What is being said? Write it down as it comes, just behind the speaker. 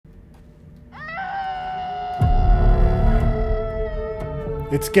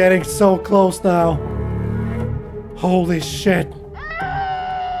It's getting so close now. Holy shit.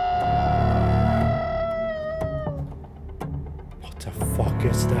 What the fuck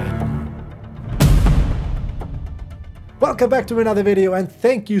is that? Welcome back to another video, and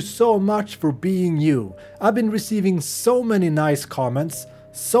thank you so much for being you. I've been receiving so many nice comments,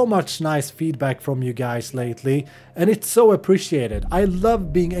 so much nice feedback from you guys lately, and it's so appreciated. I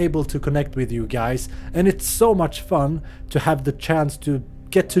love being able to connect with you guys, and it's so much fun to have the chance to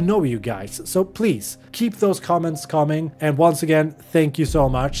get to know you guys. So please keep those comments coming, and once again, thank you so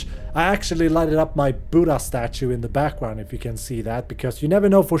much. I actually lighted up my Buddha statue in the background, if you can see that, because you never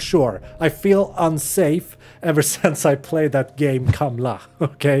know for sure. I feel unsafe ever since I played that game Kamla,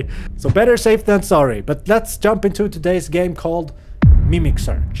 okay? So better safe than sorry. But let's jump into today's game called Mimic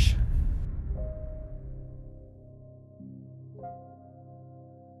Search.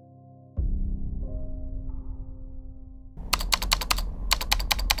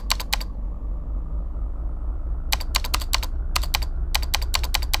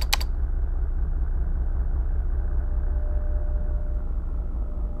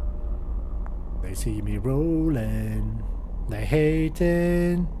 They see me rolling, they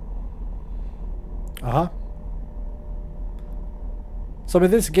hating. So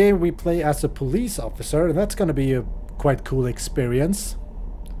in this game we play as a police officer, and that's gonna be a quite cool experience.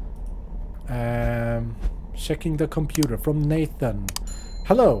 Checking the computer from Nathan.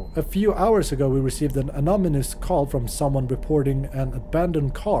 Hello, a few hours ago we received an anonymous call from someone reporting an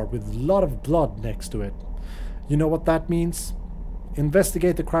abandoned car with a lot of blood next to it. You know what that means?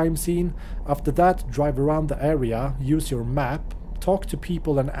 Investigate the crime scene. After that, drive around the area, use your map, talk to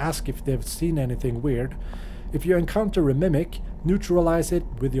people and ask if they've seen anything weird. If you encounter a mimic, neutralize it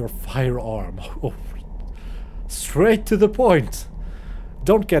with your firearm. Oh, straight to the point.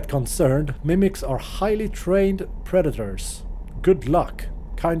 Don't get concerned. Mimics are highly trained predators. Good luck.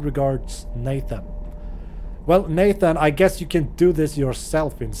 Kind regards, Nathan. Well, Nathan, I guess you can do this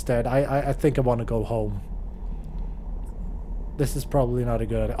yourself instead. I think I want to go home. This is probably not a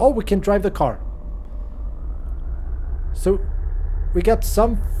good idea. Oh, we can drive the car. So, we got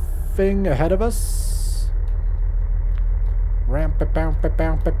something ahead of us. I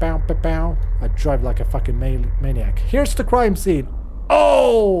drive like a fucking maniac. Here's the crime scene.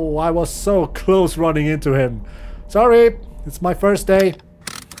 Oh, I was so close running into him. Sorry, it's my first day.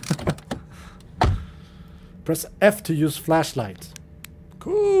 Press F to use flashlight.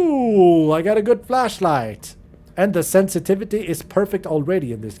 Cool, I got a good flashlight. And the sensitivity is perfect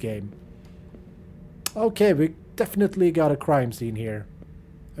already in this game. Okay, we definitely got a crime scene here.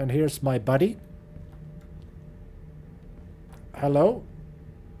 And here's my buddy. Hello?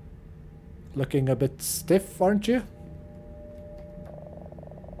 Looking a bit stiff, aren't you?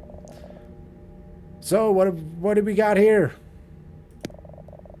 So, what do we got here?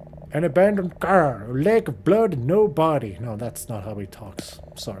 An abandoned car, a lake of blood, no body. No, that's not how he talks.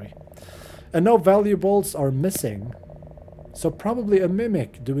 Sorry. And no valuables are missing. So probably a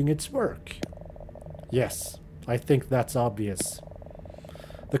mimic doing its work. Yes, I think that's obvious.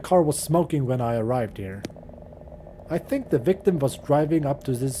 The car was smoking when I arrived here. I think the victim was driving up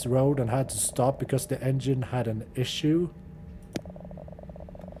to this road and had to stop because the engine had an issue.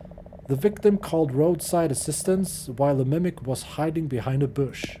 The victim called roadside assistance while the mimic was hiding behind a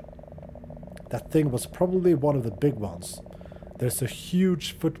bush. That thing was probably one of the big ones. There's a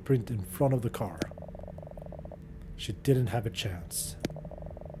huge footprint in front of the car. She didn't have a chance.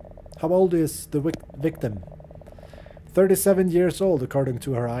 How old is the victim? 37 years old according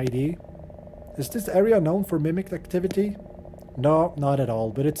to her ID. Is this area known for mimic activity? No, not at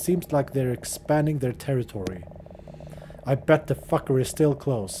all, but it seems like they're expanding their territory. I bet the fucker is still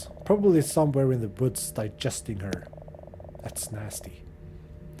close. Probably somewhere in the woods digesting her. That's nasty.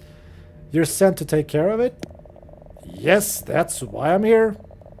 You're sent to take care of it? Yes, that's why I'm here.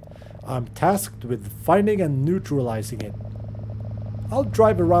 I'm tasked with finding and neutralizing it. I'll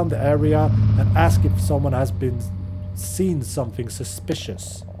drive around the area and ask if someone has seen something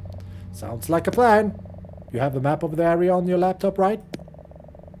suspicious. Sounds like a plan. You have a map of the area on your laptop, right?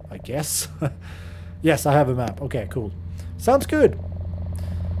 I guess. Yes, I have a map. Okay, cool. Sounds good.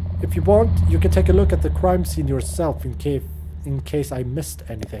 If you want, you can take a look at the crime scene yourself in case I missed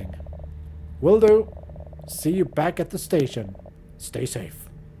anything. Will do. See you back at the station. Stay safe.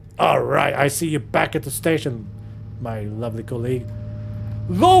 Alright, I see you back at the station, my lovely colleague.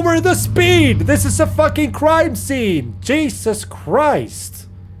 Lower the speed! This is a fucking crime scene! Jesus Christ!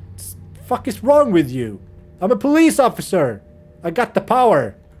 What the fuck is wrong with you? I'm a police officer! I got the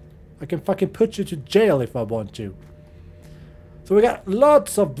power! I can fucking put you to jail if I want to. So we got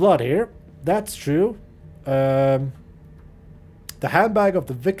lots of blood here. That's true. The handbag of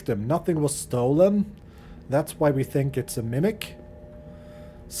the victim. Nothing was stolen. That's why we think it's a mimic.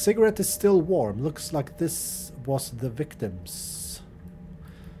 Cigarette is still warm. Looks like this was the victim's.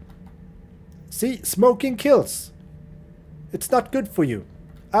 See, smoking kills. It's not good for you.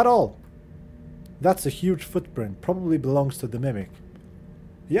 At all. That's a huge footprint. Probably belongs to the mimic.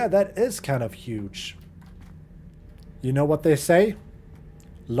 Yeah, that is kind of huge. You know what they say?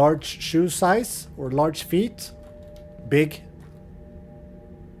 Large shoe size or large feet. Big.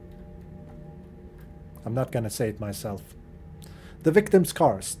 I'm not gonna say it myself. The victim's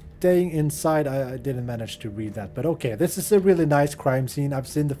car. Staying inside. I didn't manage to read that. But okay, this is a really nice crime scene. I've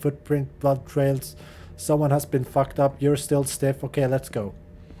seen the footprint, blood trails. Someone has been fucked up. You're still stiff. Okay, let's go.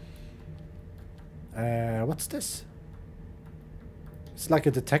 What's this? It's like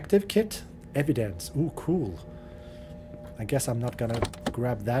a detective kit. Evidence. Ooh, cool. I guess I'm not gonna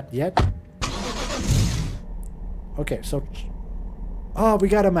grab that yet. Okay, so... Oh, we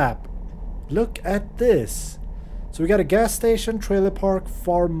got a map. Look at this. So we got a gas station, trailer park,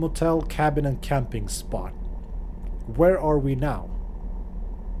 farm, motel, cabin, and camping spot. Where are we now?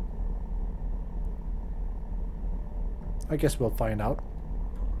 I guess we'll find out.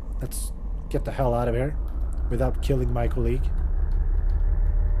 Let's get the hell out of here without killing my colleague.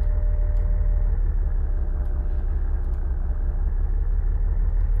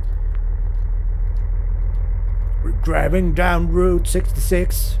 We're driving down Route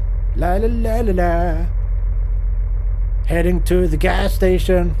 66. La la la la la. Heading to the gas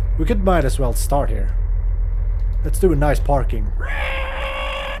station. We might as well start here. Let's do a nice parking.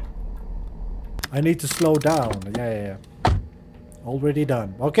 I need to slow down. Yeah. Already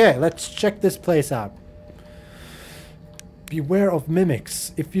done. Okay, let's check this place out. Beware of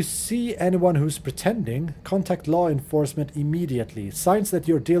mimics. If you see anyone who's pretending, contact law enforcement immediately. Signs that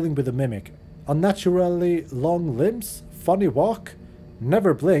you're dealing with a mimic. Unnaturally long limbs, funny walk,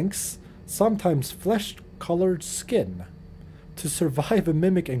 never blinks, sometimes flesh-colored skin. To survive a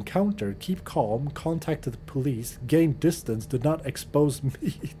mimic encounter, keep calm, contact the police, gain distance, do not expose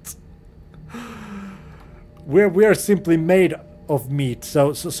meat. We're simply made of meat,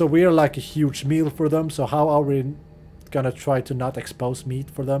 so we are like a huge meal for them. So how are we gonna try to not expose meat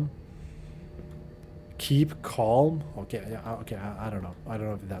for them? Keep calm. Okay, yeah, okay. I don't know. I don't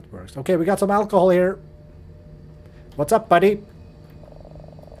know if that works. Okay, we got some alcohol here. What's up, buddy?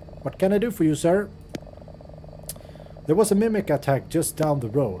 What can I do for you, sir? There was a mimic attack just down the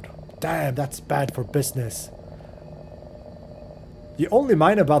road. Damn, that's bad for business. You only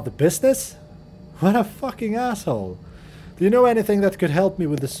mind about the business? What a fucking asshole. Do you know anything that could help me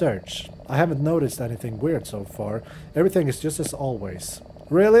with the search? I haven't noticed anything weird so far. Everything is just as always.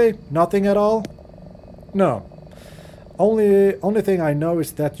 Really? Nothing at all? No. Only thing I know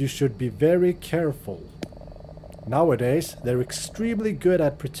is that you should be very careful. Nowadays, they're extremely good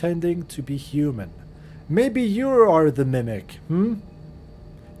at pretending to be human. Maybe you are the mimic, hmm?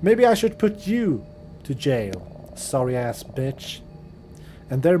 Maybe I should put you to jail, sorry ass bitch.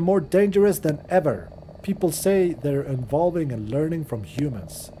 And they're more dangerous than ever. People say they're evolving and learning from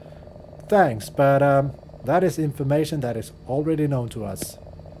humans. Thanks, but that is information that is already known to us.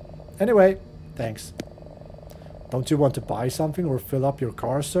 Anyway, thanks. Don't you want to buy something or fill up your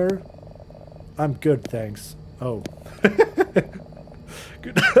car, sir? I'm good, thanks. Oh.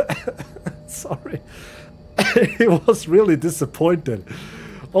 Good. Sorry. He was really disappointed.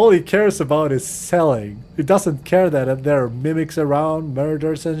 All he cares about is selling. He doesn't care that there are mimics around,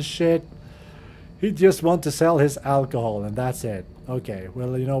 murders and shit. He just wants to sell his alcohol and that's it. Okay,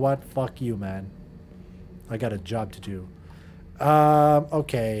 well, you know what? Fuck you, man. I got a job to do.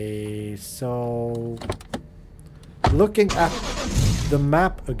 Okay, so... Looking at the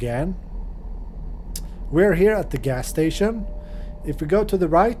map again. We're here at the gas station. If we go to the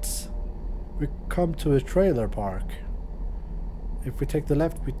right, we come to a trailer park. If we take the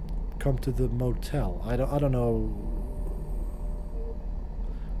left, we come to the motel. I don't know.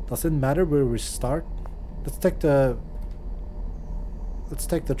 Does it matter where we start? Let's take the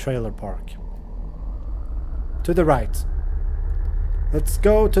trailer park. To the right. Let's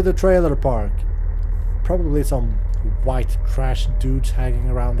go to the trailer park. Probably some white trash dudes hanging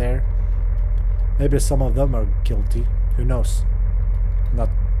around there. Maybe some of them are guilty. Who knows? I'm not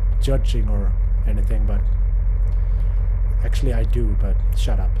judging or anything, but actually I do, but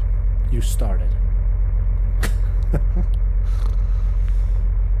shut up. You started.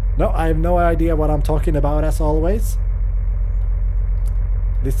 No, I have no idea what I'm talking about as always.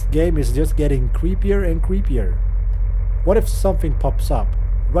 This game is just getting creepier and creepier. What if something pops up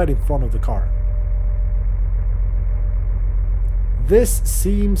right in front of the car? This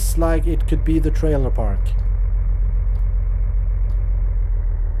seems like it could be the trailer park.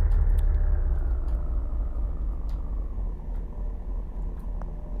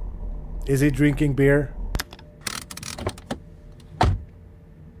 Is he drinking beer?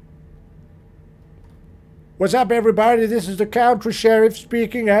 What's up, everybody? This is the country sheriff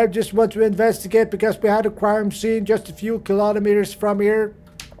speaking. I just want to investigate because we had a crime scene just a few kilometers from here.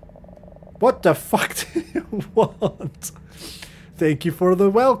 What the fuck do you want? Thank you for the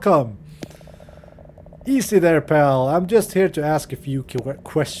welcome. Easy there, pal. I'm just here to ask a few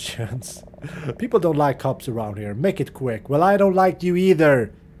questions. People don't like cops around here. Make it quick. Well, I don't like you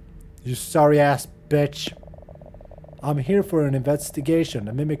either. You sorry ass bitch. I'm here for an investigation.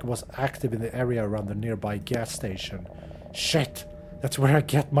 A mimic was active in the area around the nearby gas station. Shit. That's where I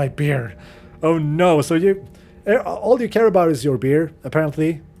get my beer. Oh no, so you... all you care about is your beer,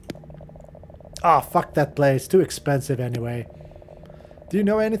 apparently. Ah, fuck that place. Too expensive anyway. Do you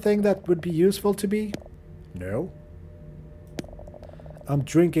know anything that would be useful to me? No. I'm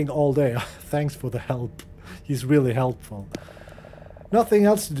drinking all day. Thanks for the help. He's really helpful. Nothing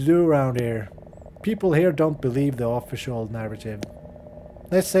else to do around here. People here don't believe the official narrative.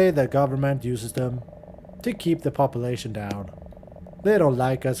 They say the government uses them to keep the population down. They don't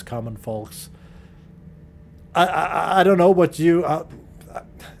like us common folks. I don't know what you...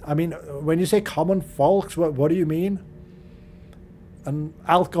 I mean, when you say common folks, what do you mean? An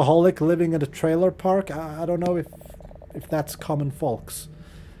alcoholic living in a trailer park? I don't know if that's common folks.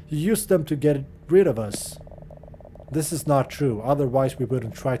 You use them to get rid of us. This is not true, otherwise we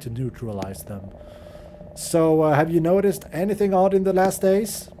wouldn't try to neutralize them. So, have you noticed anything odd in the last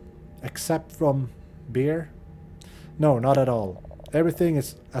days? Except from beer? No, not at all. Everything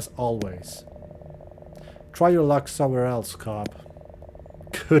is as always. Try your luck somewhere else, cop.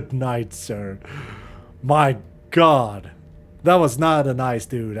 Good night, sir. My God. That was not a nice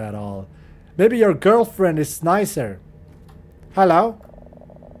dude at all. Maybe your girlfriend is nicer. Hello?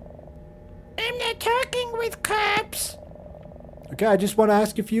 I'm not talking with cops. Okay, I just want to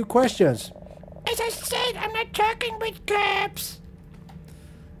ask a few questions. As I said, I'm not talking with cops.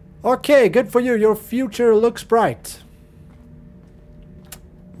 Okay, good for you. Your future looks bright.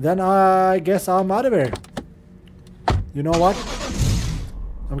 Then I guess I'm out of here. You know what?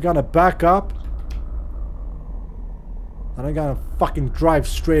 I'm gonna back up. And I'm gonna fucking drive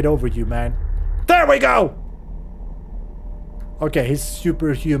straight over you, man. There we go! Okay, he's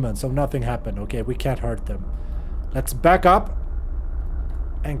superhuman, so nothing happened. Okay, we can't hurt them. Let's back up.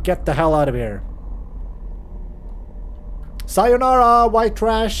 And get the hell out of here. Sayonara, white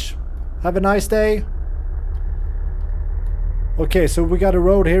trash. Have a nice day. Okay, so we got a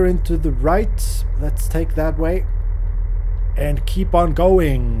road here into the right. Let's take that way. And keep on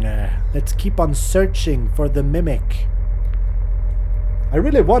going. Let's keep on searching for the mimic. I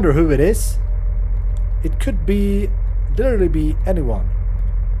really wonder who it is. It could be... literally be anyone.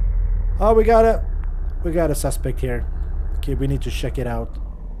 Oh, we got a suspect here. Okay, we need to check it out.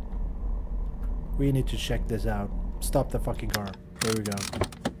 We need to check this out. Stop the fucking car. There we go.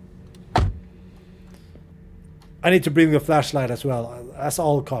 I need to bring the flashlight as well, as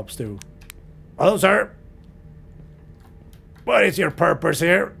all cops do. Hello, sir. What is your purpose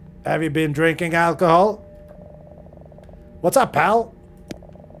here? Have you been drinking alcohol? What's up, pal?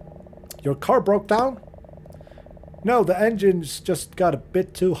 Your car broke down? No, the engine's just got a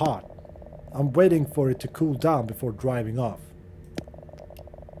bit too hot. I'm waiting for it to cool down before driving off.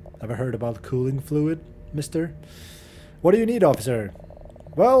 Ever heard about cooling fluid, mister? What do you need, officer?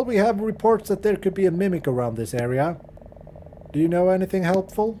 Well, we have reports that there could be a mimic around this area. Do you know anything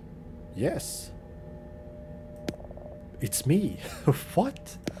helpful? Yes. It's me.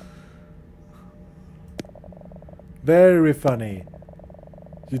 What? Very funny.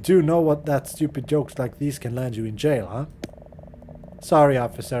 You do know what that stupid jokes like these can land you in jail, huh? Sorry,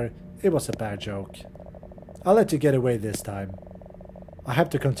 officer. It was a bad joke. I'll let you get away this time. I have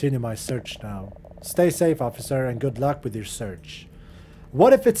to continue my search now. Stay safe, officer, and good luck with your search.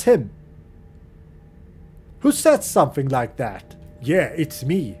 What if it's him? Who said something like that? Yeah, it's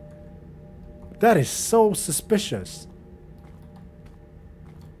me. That is so suspicious.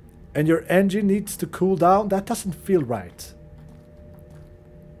 And your engine needs to cool down? That doesn't feel right.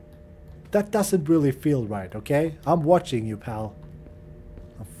 That doesn't really feel right, okay? I'm watching you, pal.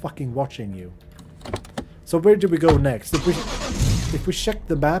 I'm fucking watching you. So where do we go next? If we check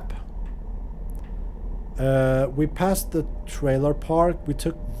the map, we passed the trailer park. We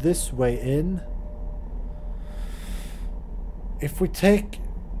took this way in. If we take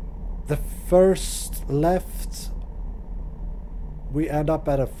the first left, we end up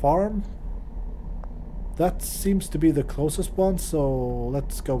at a farm. That seems to be the closest one, so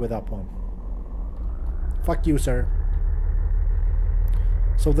let's go with that one. Fuck you, sir.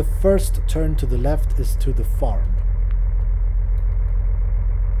 So the first turn to the left is to the farm.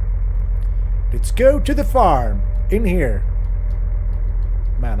 Let's go to the farm. In here.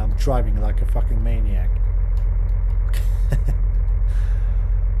 Man, I'm driving like a fucking maniac.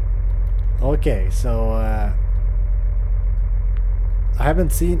 Okay, so I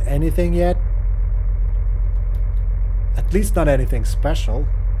haven't seen anything yet. At least not anything special.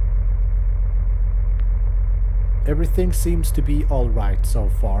 Everything seems to be alright so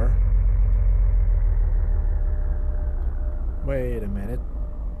far. Wait a minute.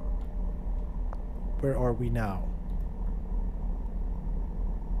 Where are we now?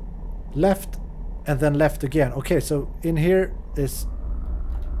 Left and then left again. Okay, so in here is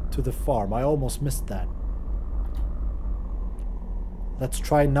to the farm. I almost missed that. Let's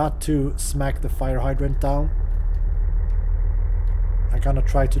try not to smack the fire hydrant down. I'm gonna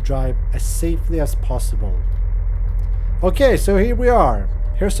try to drive as safely as possible. Okay, so here we are.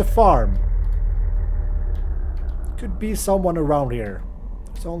 Here's a farm. Could be someone around here.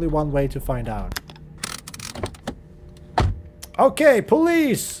 There's only one way to find out. Okay,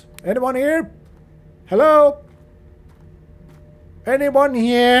 police! Anyone here? Hello? Anyone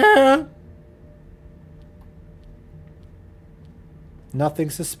here? Nothing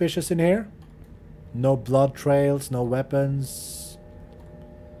suspicious in here? No blood trails, no weapons.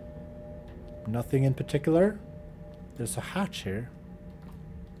 Nothing in particular? There's a hatch here.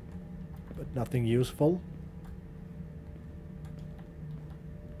 But nothing useful.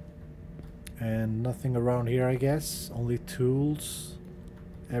 And nothing around here, I guess. Only tools.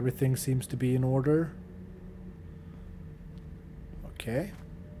 Everything seems to be in order. Okay.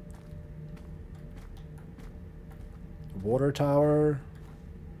 Water tower.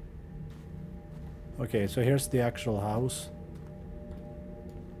 Okay, so here's the actual house.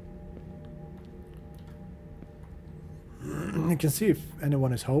 You can see if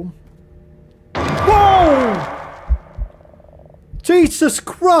anyone is home. Whoa! Jesus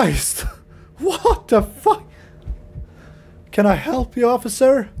Christ! What the fuck? Can I help you,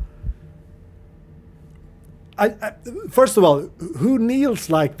 officer? First of all, who kneels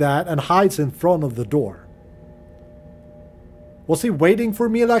like that and hides in front of the door? Was he waiting for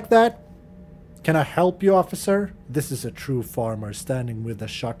me like that? Can I help you, officer? This is a true farmer standing with a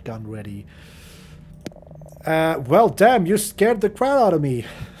shotgun ready. Well, damn, you scared the crap out of me.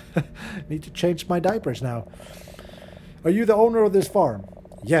 Need to change my diapers now. Are you the owner of this farm?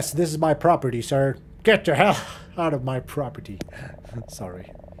 Yes, this is my property, sir. Get the hell out of my property.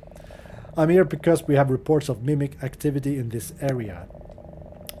 Sorry. I'm here because we have reports of mimic activity in this area.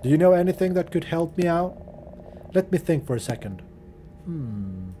 Do you know anything that could help me out? Let me think for a second.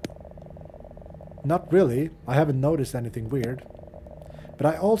 Not really. I haven't noticed anything weird. But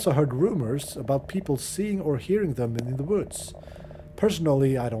I also heard rumors about people seeing or hearing them in the woods.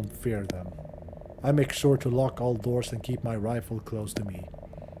 Personally, I don't fear them. I make sure to lock all doors and keep my rifle close to me.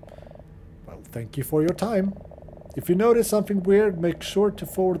 Well, thank you for your time. If you notice something weird, make sure to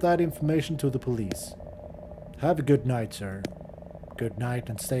forward that information to the police. Have a good night, sir. Good night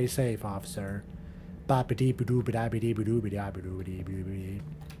and stay safe, officer.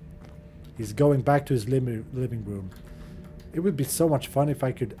 He's going back to his living room. It would be so much fun if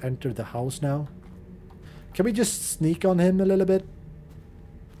I could enter the house now. Can we just sneak on him a little bit?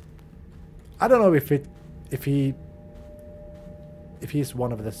 I don't know if he's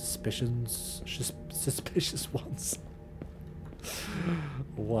one of the suspicious ones.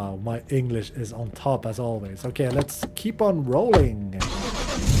 Wow, my English is on top as always. Okay, let's keep on rolling.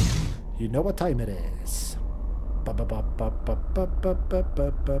 You know what time it is.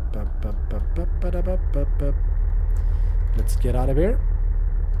 Let's get out of here.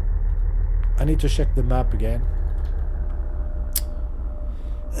 I need to check the map again.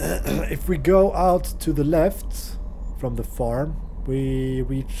 If we go out to the left from the farm, we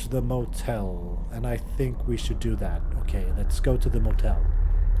reach the motel, and I think we should do that. Okay, let's go to the motel.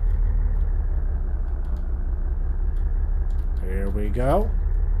 Here we go.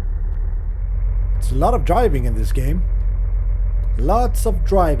 It's a lot of driving in this game. Lots of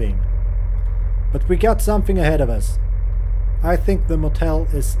driving. But we got something ahead of us. I think the motel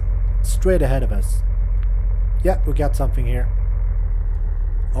is straight ahead of us. Yeah, we got something here.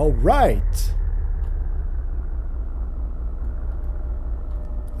 Alright.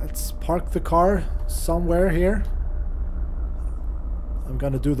 Let's park the car somewhere here. I'm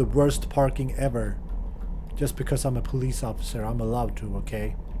gonna do the worst parking ever. Just because I'm a police officer, I'm allowed to,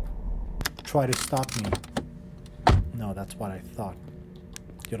 okay? Try to stop me. No, that's what I thought.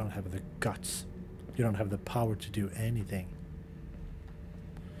 You don't have the guts. You don't have the power to do anything.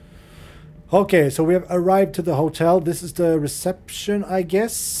 Okay, so we have arrived to the hotel. This is the reception, I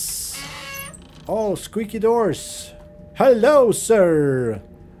guess. Oh, squeaky doors. Hello, sir.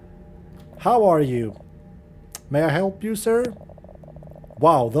 How are you? May I help you, sir?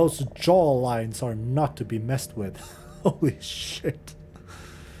 Wow, those jaw lines are not to be messed with. Holy shit.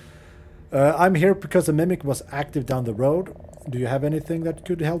 I'm here because a mimic was active down the road. Do you have anything that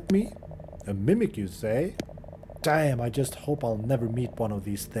could help me? A mimic, you say? Damn, I just hope I'll never meet one of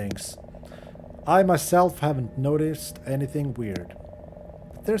these things. I myself haven't noticed anything weird.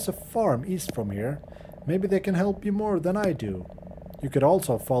 There's a farm east from here. Maybe they can help you more than I do. You could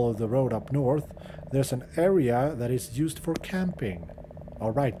also follow the road up north. There's an area that is used for camping.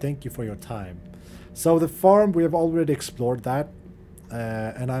 Alright, thank you for your time. So the farm, we have already explored that.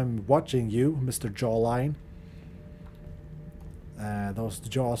 And I'm watching you, Mr. Jawline. Those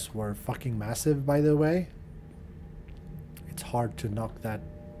jaws were fucking massive, by the way. It's hard to knock that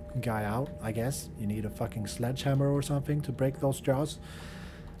guy out, I guess. You need a fucking sledgehammer or something to break those jaws.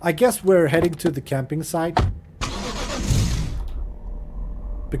 I guess we're heading to the camping site.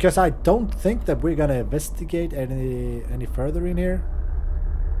 Because I don't think that we're gonna investigate any further in here.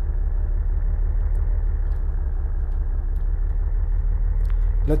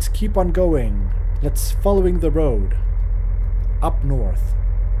 Let's keep on going. Let's following the road. Up north.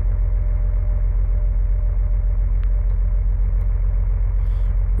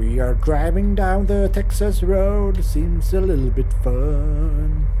 We are driving down the Texas road. Seems a little bit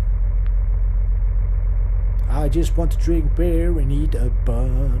fun. I just want to drink beer and eat a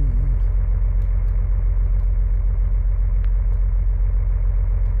bun.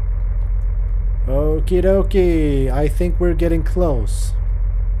 Okie dokie. I think we're getting close.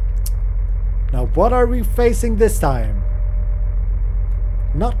 Now what are we facing this time?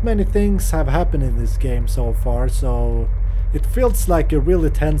 Not many things have happened in this game so far, so it feels like a really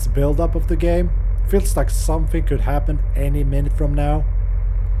tense build-up of the game. Feels like something could happen any minute from now.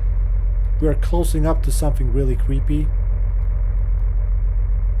 We are closing up to something really creepy.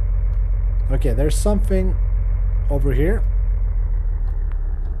 Okay, there's something over here.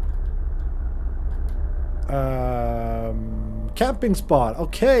 Camping spot.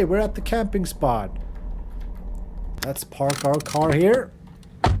 Okay, we're at the camping spot. Let's park our car here.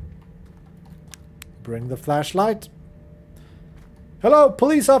 Bring the flashlight. Hello,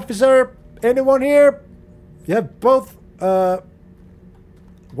 police officer. Anyone here? You have both, what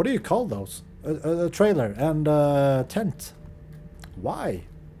do you call those? A trailer and a tent. Why?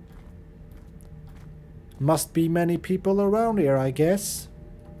 Must be many people around here, I guess.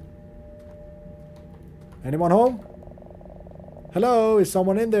 Anyone home? Hello, is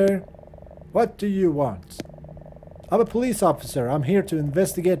someone in there? What do you want? I'm a police officer. I'm here to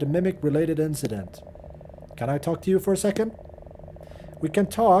investigate a mimic-related incident. Can I talk to you for a second? We can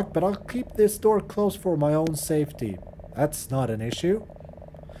talk, but I'll keep this door closed for my own safety. That's not an issue.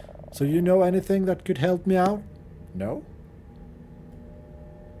 So you know anything that could help me out? No?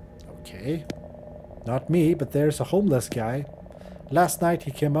 Okay. Not me, but there's a homeless guy. Last night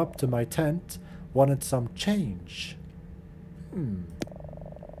he came up to my tent, wanted some change.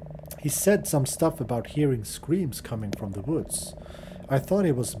 He said some stuff about hearing screams coming from the woods. I thought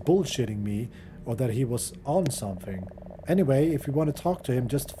he was bullshitting me, or that he was on something. Anyway, if you want to talk to him,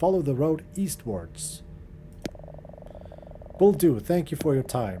 just follow the road eastwards. Will do. Thank you for your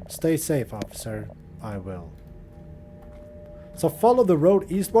time. Stay safe, officer. I will. So follow the road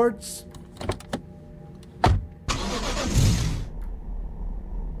eastwards.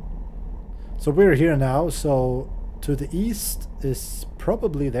 So we're here now, so to the east is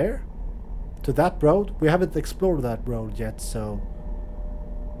probably there. To that road. We haven't explored that road yet, so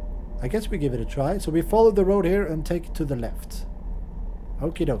I guess we give it a try. So we follow the road here and take it to the left.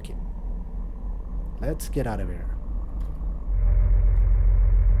 Okie dokie. Let's get out of here.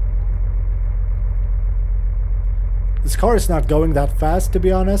 This car is not going that fast, to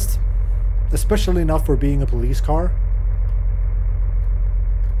be honest. Especially not for being a police car.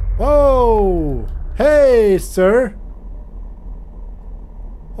 Whoa! Hey, sir!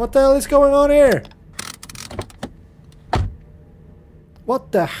 What the hell is going on here?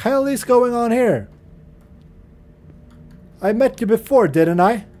 What the hell is going on here? I met you before, didn't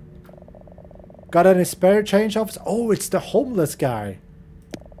I? Got any spare change, officer? Oh, it's the homeless guy.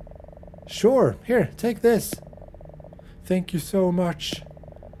 Sure, here, take this. Thank you so much.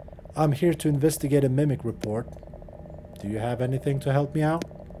 I'm here to investigate a mimic report. Do you have anything to help me out?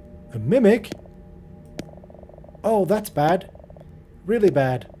 A mimic? Oh, that's bad. Really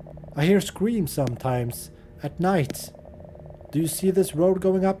bad. I hear screams sometimes. At night. Do you see this road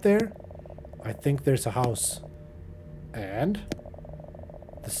going up there? I think there's a house. And?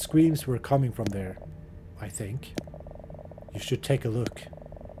 The screams were coming from there. I think. You should take a look.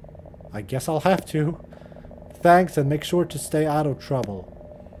 I guess I'll have to. Thanks, and make sure to stay out of trouble.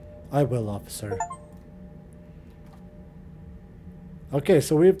 I will, officer. Okay,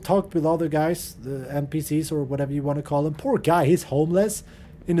 so we've talked with other guys, the NPCs or whatever you want to call them. Poor guy, he's homeless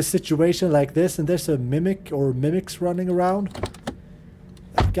in a situation like this, and there's a mimic or mimics running around.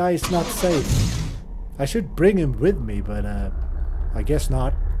 That guy is not safe. I should bring him with me, but I guess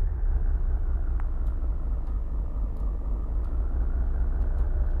not.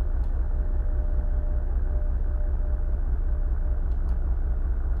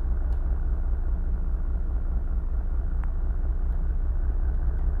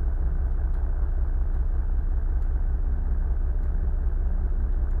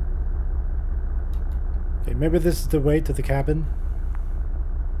 Okay, maybe this is the way to the cabin.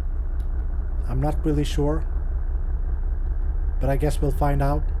 I'm not really sure, but I guess we'll find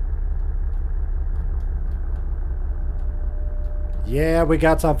out. Yeah, we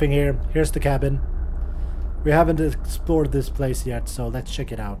got something here. Here's the cabin. We haven't explored this place yet, so let's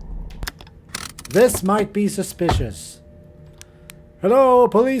check it out. This might be suspicious. Hello,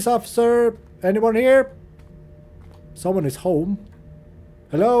 police officer. Anyone here? Someone is home.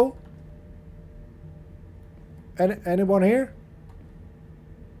 Hello? Anyone here?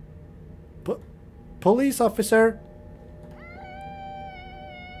 Police officer?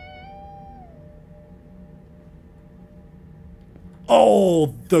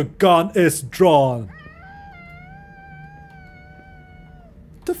 Oh, the gun is drawn.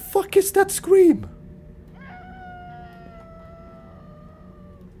 The fuck is that scream?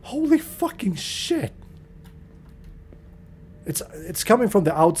 Holy fucking shit. It's coming from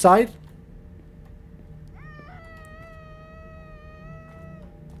the outside.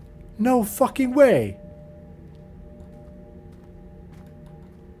 No fucking way.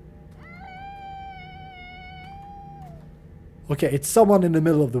 Okay, it's someone in the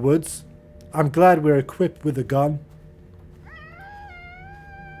middle of the woods. I'm glad we're equipped with a gun.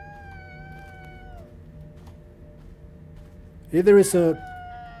 Either it's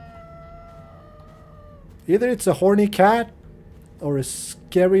a horny cat or a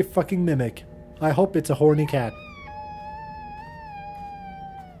scary fucking mimic. I hope it's a horny cat.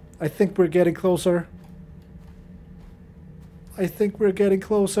 I think we're getting closer. I think we're getting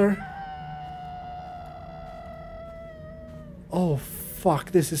closer. Oh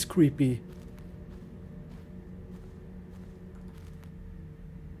fuck, this is creepy.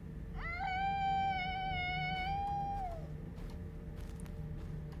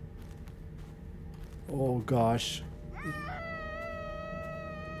 Oh gosh.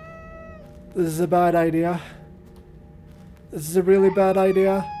 This is a bad idea. This is a really bad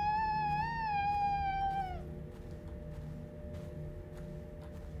idea.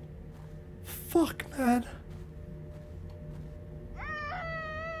 Fuck, man.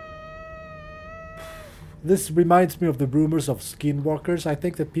 This reminds me of the rumors of skinwalkers. I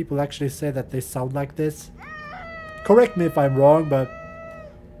think that people actually say that they sound like this. Correct me if I'm wrong, but...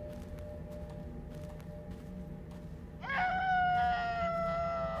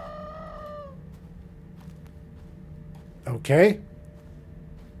 Okay.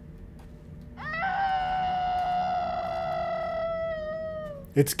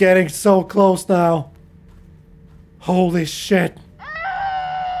 It's getting so close now. Holy shit.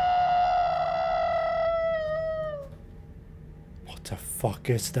 What the fuck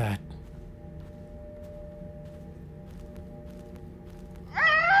is that?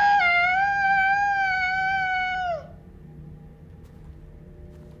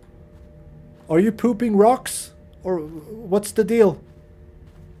 Are you pooping rocks? Or what's the deal?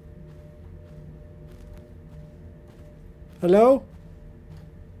 Hello?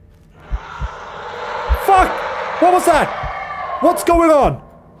 Fuck! What was that? What's going on?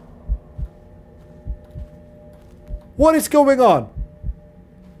 What is going on?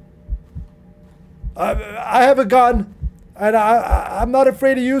 I have a gun, and I'm not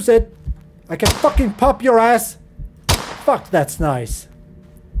afraid to use it. I can fucking pop your ass. Fuck, that's nice.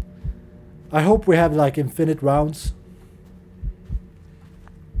 I hope we have like infinite rounds.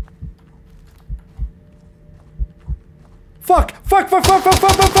 Fuck! Fuck! Fuck! Fuck! Fuck!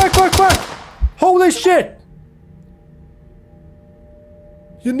 Fuck! Fuck! Fuck! Fuck! Holy shit!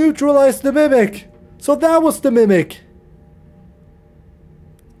 You neutralized the mimic! So that was the mimic!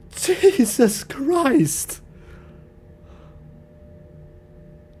 Jesus Christ!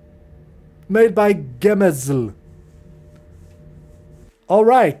 Made by Gemezl.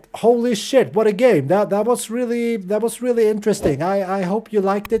 Alright, holy shit, what a game. That was really interesting. I hope you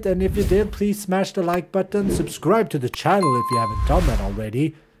liked it, and if you did, please smash the like button. Subscribe to the channel if you haven't done that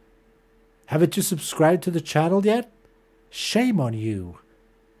already. Haven't you subscribed to the channel yet? Shame on you.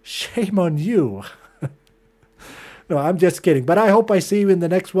 Shame on you. No, I'm just kidding. But I hope I see you in the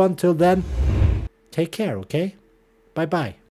next one. Till then, take care, okay? Bye-bye.